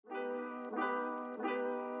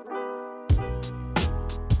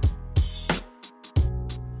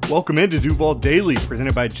Welcome into Duval Daily,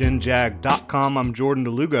 presented by GenJag.com. I'm Jordan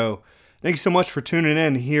DeLugo. Thank you so much for tuning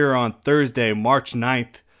in here on Thursday, March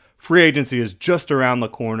 9th. Free agency is just around the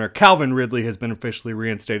corner. Calvin Ridley has been officially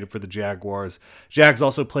reinstated for the Jaguars. Jags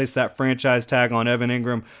also placed that franchise tag on Evan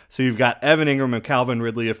Ingram, so you've got Evan Ingram and Calvin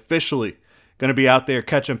Ridley officially going to be out there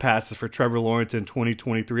catching passes for Trevor Lawrence in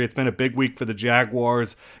 2023. It's been a big week for the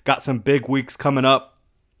Jaguars. Got some big weeks coming up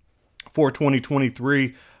for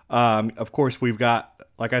 2023. Of course, we've got,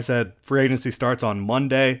 like I said, free agency starts on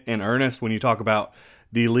Monday in earnest when you talk about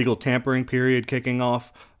the legal tampering period kicking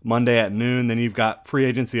off Monday at noon. Then you've got free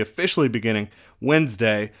agency officially beginning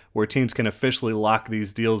Wednesday, where teams can officially lock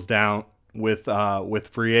these deals down with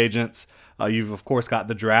free agents. You've, of course, got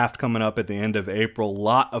the draft coming up at the end of April. A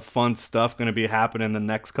lot of fun stuff going to be happening the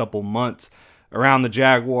next couple months around the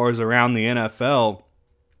Jaguars, around the NFL.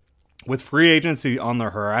 With free agency on the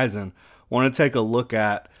horizon, I want to take a look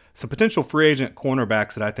at some potential free agent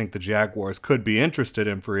cornerbacks that I think the Jaguars could be interested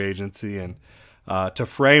in free agency. And to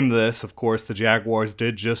frame this, of course, the Jaguars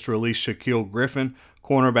did just release Shaquille Griffin,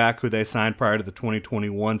 cornerback who they signed prior to the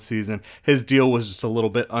 2021 season. His deal was just a little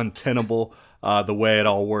bit untenable the way it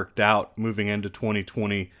all worked out moving into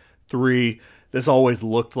 2023. This always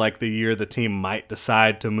looked like the year the team might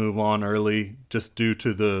decide to move on early just due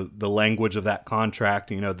to the language of that contract,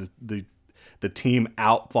 the team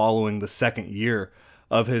out following the second year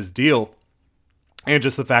of his deal, and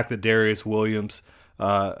just the fact that Darius Williams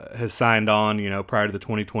has signed on, prior to the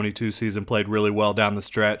 2022 season, played really well down the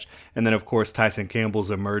stretch. And then, of course, Tyson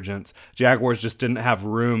Campbell's emergence. Jaguars just didn't have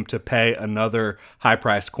room to pay another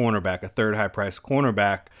high-priced cornerback, a third high-priced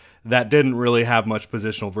cornerback that didn't really have much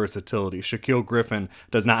positional versatility. Shaquille Griffin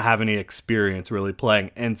does not have any experience really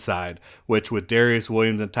playing inside, which with Darius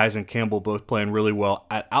Williams and Tyson Campbell both playing really well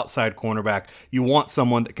at outside cornerback, you want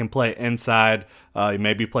someone that can play inside,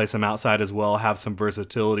 maybe play some outside as well, have some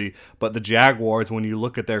versatility. But the Jaguars, when you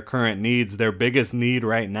look at their current needs, their biggest need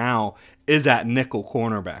right now is at nickel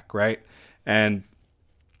cornerback, right? And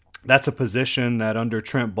that's a position that under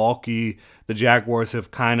Trent Baalke, the Jaguars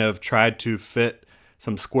have kind of tried to fit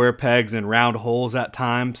some square pegs in round holes at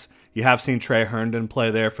times. You have seen Trey Herndon play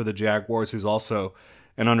there for the Jaguars, who's also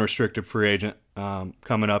an unrestricted free agent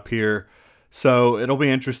coming up here. So it'll be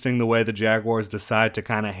interesting the way the Jaguars decide to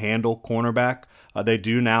kind of handle cornerback. They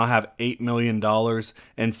do now have $8 million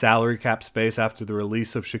in salary cap space after the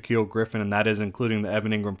release of Shaquille Griffin, and that is including the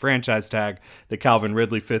Evan Ingram franchise tag, the Calvin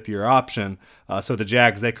Ridley fifth-year option. So the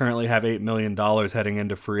Jags, they currently have $8 million heading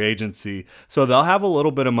into free agency. So they'll have a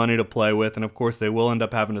little bit of money to play with, and of course they will end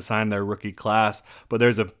up having to sign their rookie class, but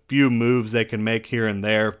there's a few moves they can make here and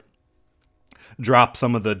there, drop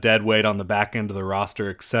some of the dead weight on the back end of the roster,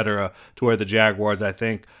 etc., to where the Jaguars, I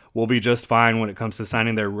think, will be just fine when it comes to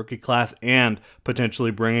signing their rookie class and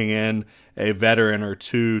potentially bringing in a veteran or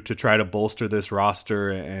two to try to bolster this roster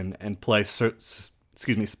and play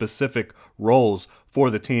specific roles for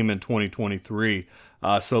the team in 2023.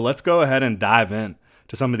 So let's go ahead and dive in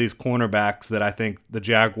to some of these cornerbacks that I think the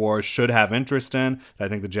Jaguars should have interest in, that I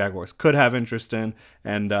think the Jaguars could have interest in.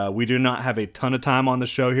 And we do not have a ton of time on the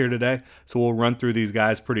show here today, so we'll run through these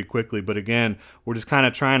guys pretty quickly. But again, we're just kind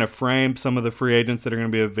of trying to frame some of the free agents that are going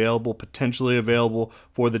to be available, potentially available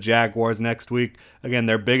for the Jaguars next week. Again,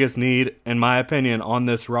 their biggest need, in my opinion, on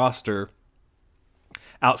this roster,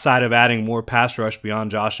 outside of adding more pass rush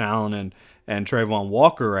beyond Josh Allen and Trayvon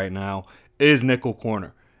Walker right now, is nickel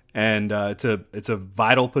corner. And it's a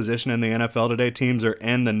vital position in the NFL today. Teams are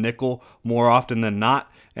in the nickel more often than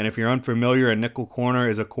not. And if you're unfamiliar, a nickel corner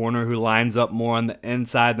is a corner who lines up more on the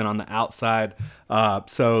inside than on the outside.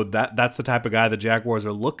 So that's the type of guy the Jaguars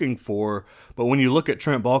are looking for. But when you look at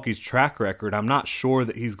Trent Baalke's track record, I'm not sure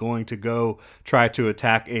that he's going to go try to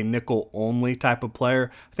attack a nickel-only type of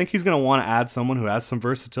player. I think he's going to want to add someone who has some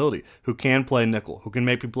versatility, who can play nickel, who can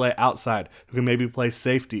maybe play outside, who can maybe play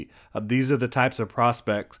safety. These are the types of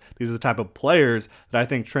prospects, these are the type of players that I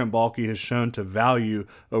think Trent Baalke has shown to value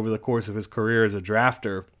over the course of his career as a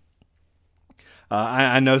drafter.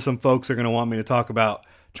 I know some folks are going to want me to talk about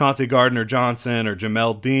Chauncey Gardner-Johnson or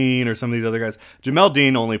Jamel Dean or some of these other guys. Jamel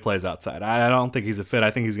Dean only plays outside. I don't think he's a fit.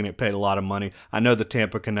 I think he's going to get paid a lot of money. I know the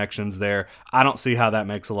Tampa connection's there. I don't see how that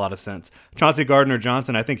makes a lot of sense. Chauncey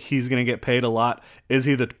Gardner-Johnson, I think he's going to get paid a lot. Is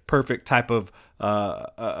he the perfect type of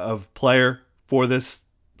player for this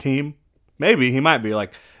team? Maybe. He might be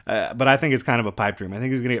but I think it's kind of a pipe dream. I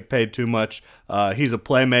think he's going to get paid too much. He's a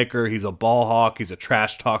playmaker. He's a ball hawk. He's a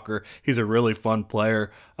trash talker. He's a really fun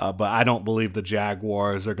player. But I don't believe the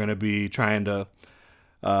Jaguars are going to be trying to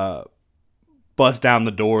bust down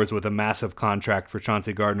the doors with a massive contract for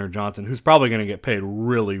Chauncey Gardner-Johnson, who's probably going to get paid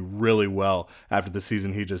really, really well after the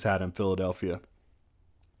season he just had in Philadelphia.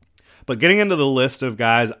 But getting into the list of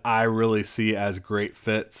guys I really see as great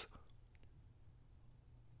fits,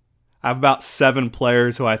 I have about 7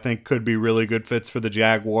 players who I think could be really good fits for the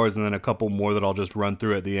Jaguars, and then a couple more that I'll just run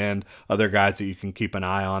through at the end. Other guys that you can keep an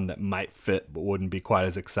eye on that might fit but wouldn't be quite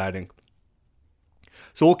as exciting.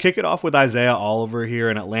 So we'll kick it off with Isaiah Oliver here,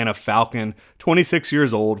 an Atlanta Falcon, 26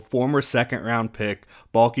 years old, former second-round pick.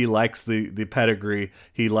 Balky likes the pedigree.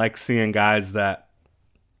 He likes seeing guys that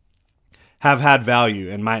have had value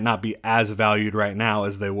and might not be as valued right now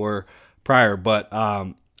as they were prior. But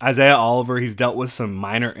Isaiah Oliver, he's dealt with some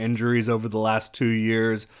minor injuries over the last 2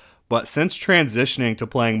 years, but since transitioning to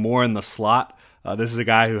playing more in the slot, this is a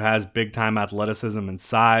guy who has big-time athleticism and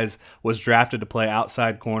size, was drafted to play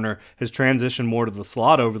outside corner. His transition more to the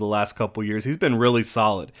slot over the last couple years, he's been really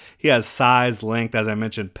solid. He has size, length, as I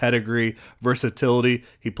mentioned, pedigree, versatility.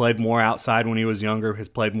 He played more outside when he was younger, has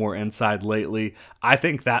played more inside lately. I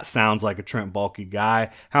think that sounds like a Trent Baalke guy.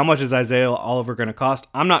 How much is Isaiah Oliver going to cost?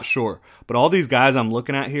 I'm not sure. But all these guys I'm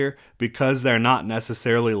looking at here, because they're not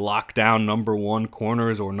necessarily locked down number 1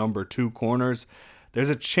 corners or number 2 corners, there's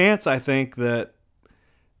a chance, I think, that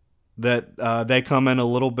they come in a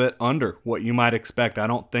little bit under what you might expect. I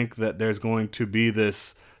don't think that there's going to be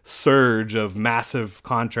this surge of massive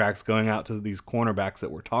contracts going out to these cornerbacks that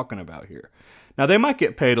we're talking about here. Now, they might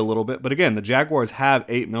get paid a little bit, but again, the Jaguars have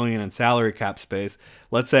 $8 million in salary cap space.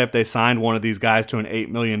 Let's say if they signed one of these guys to an $8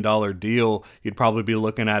 million deal, you'd probably be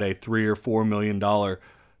looking at a $3 or $4 million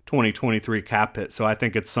 2023 cap hit. So I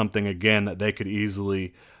think it's something, again, that they could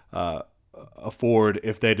easily afford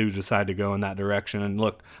if they do decide to go in that direction. And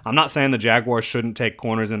look, I'm not saying the Jaguars shouldn't take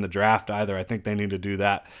corners in the draft either. I think they need to do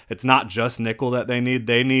that. It's not just nickel that they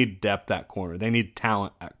need depth at corner. They need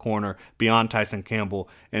talent at corner beyond Tyson Campbell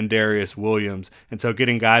and Darius Williams. And so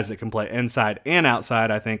getting guys that can play inside and outside,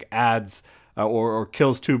 I think adds or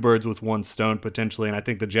kills 2 birds with 1 stone potentially. And I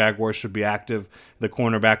think the Jaguars should be active in the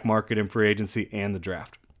cornerback market in free agency and the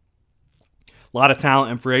draft. A lot of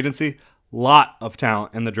talent in free agency. Lot of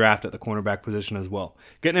talent in the draft at the cornerback position as well.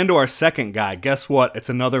 Getting into our second guy, guess what? It's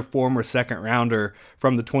another former second rounder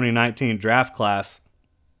from the 2019 draft class,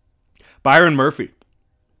 Byron Murphy.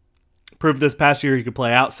 Proved this past year he could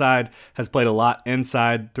play outside, has played a lot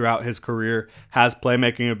inside throughout his career, has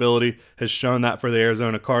playmaking ability, has shown that for the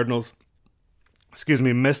Arizona Cardinals.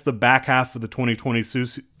 Missed the back half of the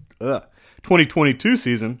 2022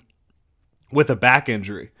 season with a back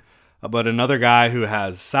injury. But another guy who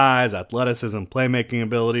has size, athleticism, playmaking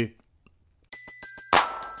ability.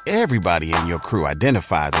 Everybody in your crew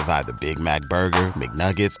identifies as either Big Mac Burger,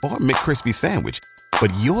 McNuggets, or McCrispy Sandwich.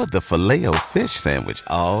 But you're the Filet-O-Fish Sandwich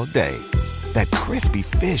all day. That crispy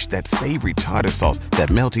fish, that savory tartar sauce, that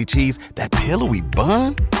melty cheese, that pillowy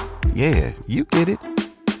bun. Yeah, you get it.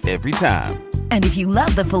 Every time. And if you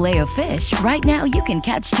love the Filet-O-Fish, right now you can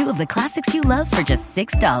catch 2 of the classics you love for just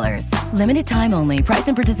 $6. Limited time only. Price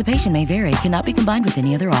and participation may vary. Cannot be combined with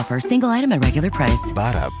any other offer. Single item at regular price.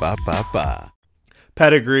 Ba-da-ba-ba-ba.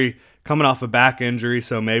 Pedigree, coming off a back injury,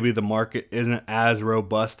 so maybe the market isn't as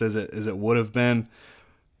robust as it would have been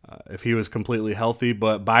if he was completely healthy.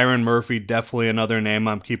 But Byron Murphy, definitely another name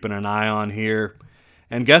I'm keeping an eye on here.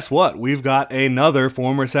 And guess what? We've got another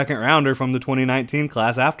former second rounder from the 2019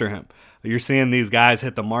 class after him. You're seeing these guys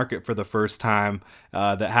hit the market for the first time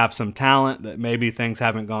that have some talent, that maybe things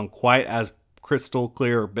haven't gone quite as crystal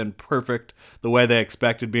clear or been perfect the way they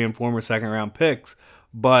expected being former second round picks,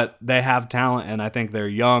 but they have talent, and I think they're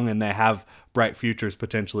young and they have bright futures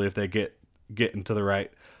potentially if they get into the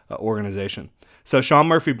right organization. So Sean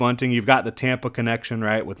Murphy-Bunting, you've got the Tampa connection,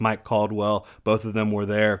 right, with Mike Caldwell. Both of them were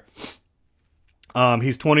there.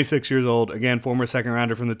 He's 26 years old, again, former second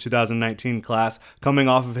rounder from the 2019 class, coming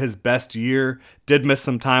off of his best year. Did miss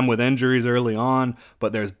some time with injuries early on,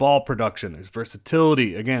 but there's ball production, there's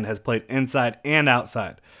versatility, again, has played inside and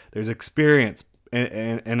outside. There's experience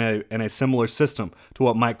in a similar system to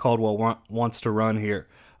what Mike Caldwell wants to run here.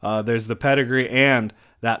 There's the pedigree and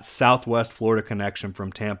that Southwest Florida connection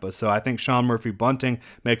from Tampa. So I think Sean Murphy-Bunting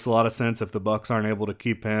makes a lot of sense if the Bucs aren't able to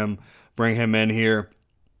keep him, bring him in here,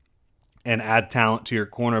 and add talent to your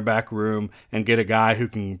cornerback room and get a guy who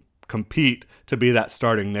can compete to be that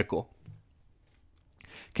starting nickel.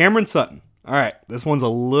 Cameron Sutton. All right, this one's a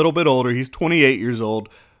little bit older. He's 28 years old.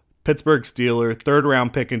 Pittsburgh Steeler, 3rd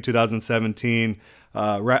round pick in 2017.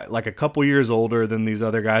 Like a couple years older than these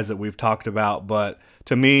other guys that we've talked about. But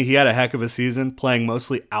to me, he had a heck of a season playing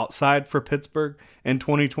mostly outside for Pittsburgh in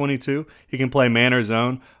 2022. He can play man or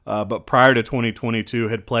zone, but prior to 2022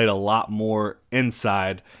 had played a lot more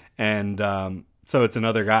inside. And so it's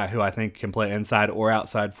another guy who I think can play inside or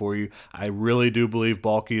outside for you. I really do believe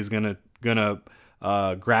Baalke is gonna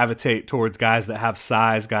gravitate towards guys that have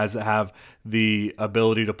size, guys that have the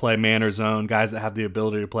ability to play man or zone, guys that have the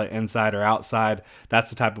ability to play inside or outside. That's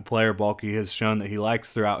the type of player Balky has shown that he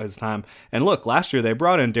likes throughout his time. And look, last year they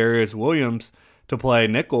brought in Darius Williams to play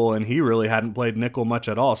nickel, and he really hadn't played nickel much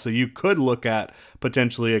at all. So you could look at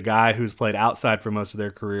potentially a guy who's played outside for most of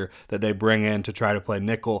their career that they bring in to try to play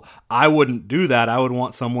nickel. I wouldn't do that. I would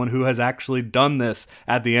want someone who has actually done this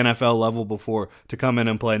at the NFL level before to come in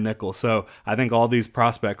and play nickel. So I think all these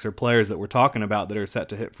prospects or players that we're talking about that are set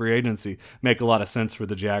to hit free agency make a lot of sense for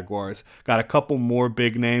the Jaguars. Got a couple more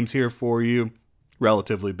big names here for you,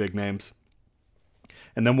 relatively big names.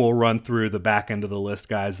 And then we'll run through the back end of the list,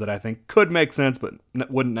 guys, that I think could make sense but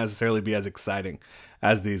wouldn't necessarily be as exciting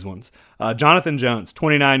as these ones. Jonathan Jones,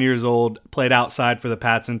 29 years old, played outside for the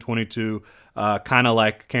Pats in 22, kind of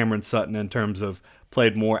like Cameron Sutton in terms of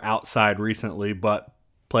played more outside recently, but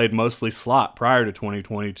played mostly slot prior to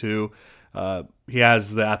 2022. He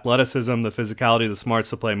has the athleticism, the physicality, the smarts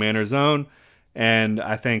to play man or zone, and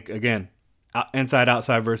I think, again,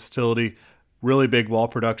 inside-outside versatility. Really big ball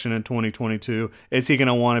production in 2022. Is he going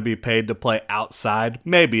to want to be paid to play outside?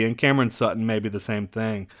 Maybe. And Cameron Sutton may be the same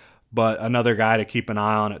thing. But another guy to keep an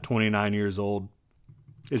eye on at 29 years old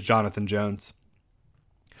is Jonathan Jones.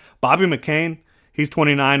 Bobby McCain, he's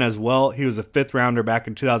 29 as well. He was a fifth rounder back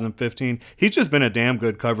in 2015. He's just been a damn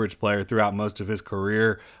good coverage player throughout most of his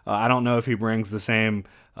career. I don't know if he brings the same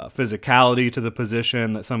physicality to the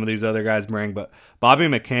position that some of these other guys bring, but Bobby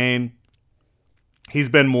McCain, he's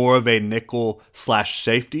been more of a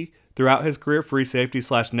nickel/safety throughout his career, free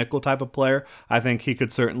safety/nickel type of player. I think he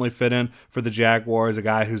could certainly fit in for the Jaguars, a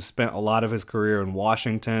guy who's spent a lot of his career in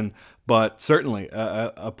Washington, but certainly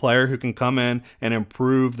a player who can come in and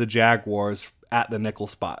improve the Jaguars at the nickel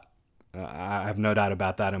spot. I have no doubt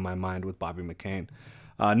about that in my mind with Bobby McCain.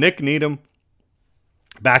 Nick Needham,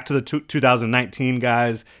 back to the 2019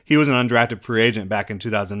 guys. He was an undrafted free agent back in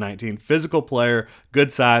 2019. Physical player,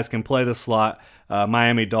 good size, can play the slot.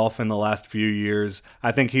 Miami Dolphin the last few years.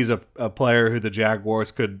 I think he's a player who the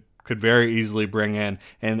Jaguars could very easily bring in.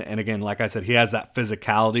 And again, like I said, he has that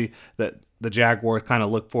physicality that the Jaguars kind of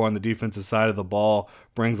look for on the defensive side of the ball.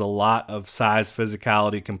 Brings a lot of size,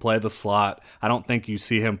 physicality, can play the slot. I don't think you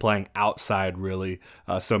see him playing outside really.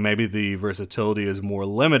 So maybe the versatility is more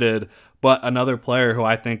limited. But another player who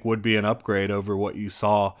I think would be an upgrade over what you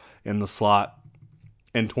saw in the slot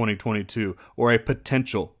in 2022, or a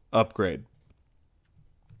potential upgrade.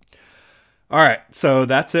 All right, so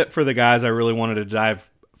that's it for the guys I really wanted to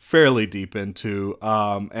dive fairly deep into,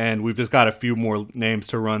 and we've just got a few more names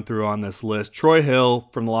to run through on this list. Troy Hill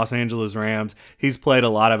from the Los Angeles Rams. He's played a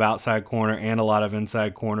lot of outside corner and a lot of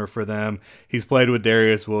inside corner for them. He's played with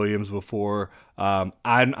Darius Williams before. I'm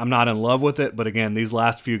not in love with it, but again, these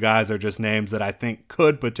last few guys are just names that I think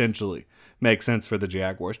could potentially make sense for the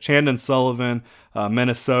Jaguars. Chandon Sullivan,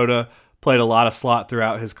 Minnesota. Played a lot of slot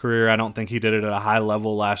throughout his career. I don't think he did it at a high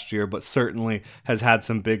level last year, but certainly has had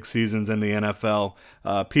some big seasons in the NFL.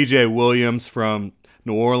 P.J. Williams from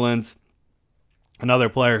New Orleans, another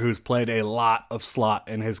player who's played a lot of slot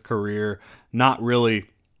in his career, not really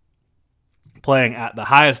playing at the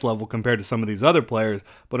highest level compared to some of these other players,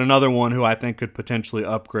 but another one who I think could potentially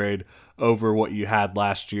upgrade over what you had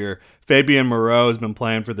last year. Fabian Moreau has been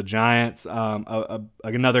playing for the Giants,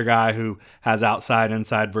 another guy who has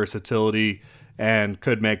outside-inside versatility and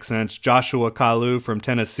could make sense. Joshua Kalu from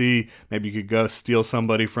Tennessee, maybe you could go steal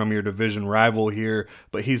somebody from your division rival here,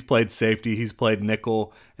 but he's played safety, he's played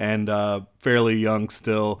nickel, and fairly young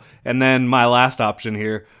still. And then my last option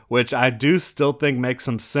here, which I do still think makes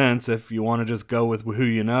some sense if you want to just go with who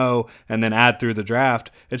you know and then add through the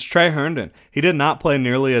draft, it's Trey Herndon. He did not play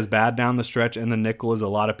nearly as bad down the stretch in the nickel as a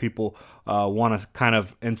lot of people want to kind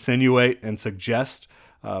of insinuate and suggest.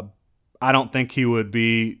 I don't think he would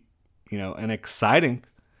be an exciting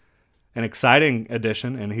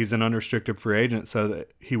addition, and he's an unrestricted free agent, so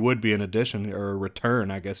that he would be an addition or a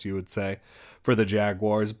return, I guess you would say, for the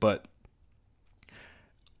Jaguars. But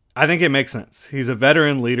I think it makes sense. He's a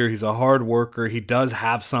veteran leader. He's a hard worker. He does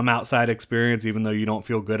have some outside experience, even though you don't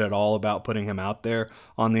feel good at all about putting him out there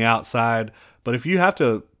on the outside. But if you have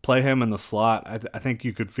to play him in the slot, I think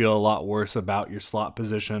you could feel a lot worse about your slot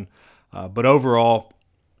position. But overall,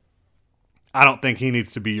 I don't think he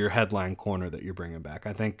needs to be your headline corner that you're bringing back.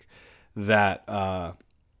 I think that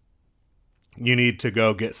you need to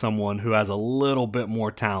go get someone who has a little bit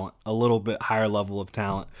more talent, a little bit higher level of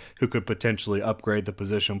talent, who could potentially upgrade the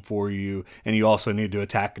position for you, and you also need to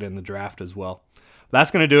attack it in the draft as well. That's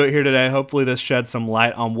going to do it here today. Hopefully this sheds some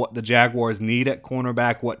light on what the Jaguars need at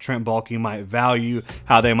cornerback, what Trent Baalke might value,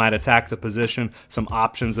 how they might attack the position, some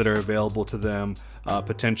options that are available to them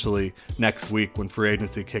potentially next week when free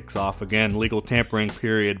agency kicks off. Again, legal tampering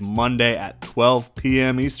period Monday at 12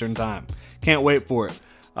 p.m. Eastern time. Can't wait for it.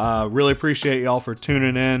 Really appreciate y'all for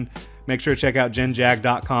tuning in. Make sure to check out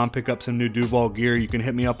genjag.com, pick up some new Duval gear. You can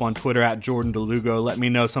hit me up on Twitter at Jordan DeLugo. Let me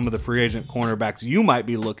know some of the free agent cornerbacks you might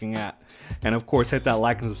be looking at. And of course, hit that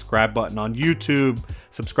like and subscribe button on YouTube.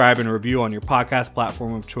 Subscribe and review on your podcast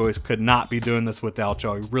platform of choice. Could not be doing this without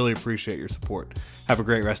y'all. We really appreciate your support. Have a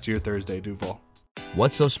great rest of your Thursday, Duval.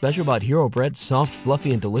 What's so special about Hero Bread's soft,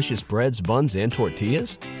 fluffy, and delicious breads, buns, and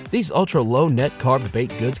tortillas? These ultra-low net-carb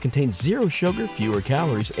baked goods contain zero sugar, fewer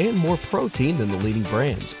calories, and more protein than the leading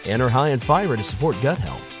brands, and are high in fiber to support gut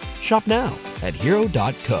health. Shop now at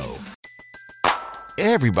Hero.co.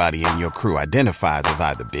 Everybody in your crew identifies as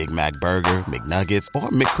either Big Mac Burger, McNuggets, or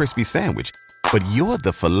McCrispy Sandwich. But you're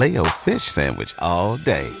the Filet-O-Fish Sandwich all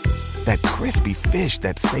day. That crispy fish,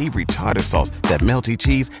 that savory tartar sauce, that melty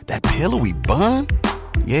cheese, that pillowy bun.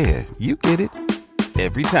 Yeah, you get it.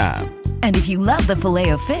 Every time. And if you love the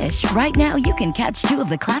Filet-O-Fish, right now you can catch two of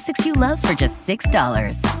the classics you love for just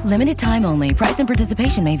 $6. Limited time only. Price and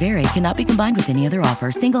participation may vary. Cannot be combined with any other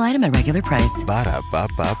offer. Single item at regular price.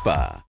 Ba-da-ba-ba-ba.